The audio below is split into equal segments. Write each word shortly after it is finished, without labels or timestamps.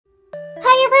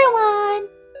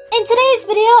In today's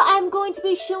video, I'm going to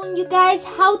be showing you guys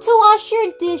how to wash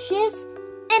your dishes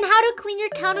and how to clean your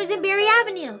counters in Berry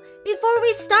Avenue. Before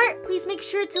we start, please make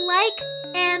sure to like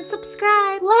and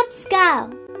subscribe. Let's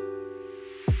go!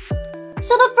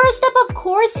 So the first step, of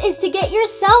course, is to get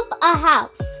yourself a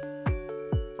house.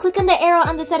 Click on the arrow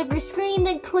on the side of your screen,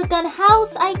 then click on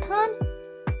house icon,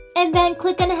 and then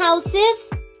click on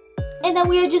houses, and then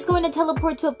we are just going to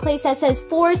teleport to a place that says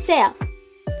for sale.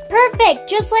 Perfect,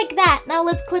 just like that. Now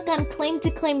let's click on claim to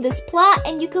claim this plot,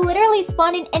 and you can literally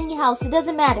spawn in any house, it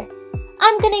doesn't matter.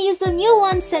 I'm gonna use the new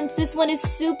one since this one is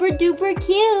super duper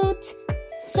cute.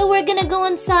 So we're gonna go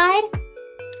inside,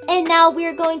 and now we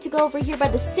are going to go over here by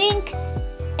the sink.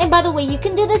 And by the way, you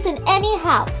can do this in any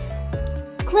house.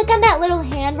 Click on that little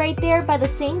hand right there by the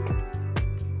sink,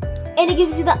 and it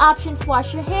gives you the option to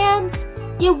wash your hands,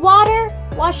 get water,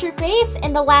 wash your face,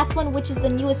 and the last one, which is the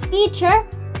newest feature,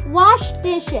 wash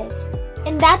dishes.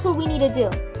 And that's what we need to do.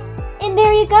 And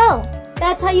there you go.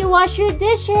 That's how you wash your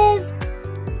dishes.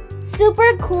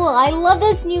 Super cool. I love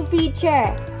this new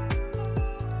feature.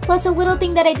 Plus a little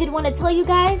thing that I did want to tell you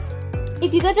guys.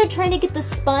 If you guys are trying to get the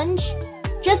sponge,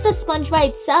 just the sponge by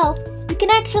itself, you can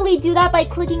actually do that by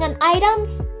clicking on items.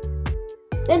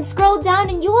 Then scroll down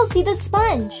and you will see the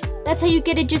sponge. That's how you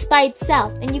get it just by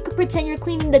itself. And you can pretend you're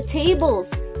cleaning the tables,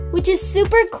 which is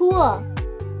super cool.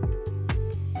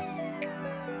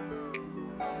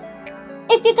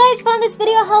 If you guys found this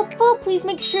video helpful, please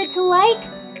make sure to like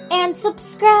and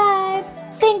subscribe.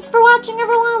 Thanks for watching,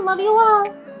 everyone. Love you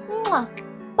all. Mwah.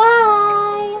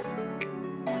 Bye.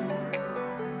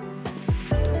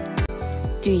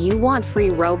 Do you want free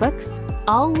Robux?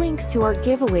 All links to our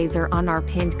giveaways are on our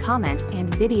pinned comment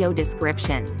and video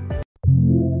description.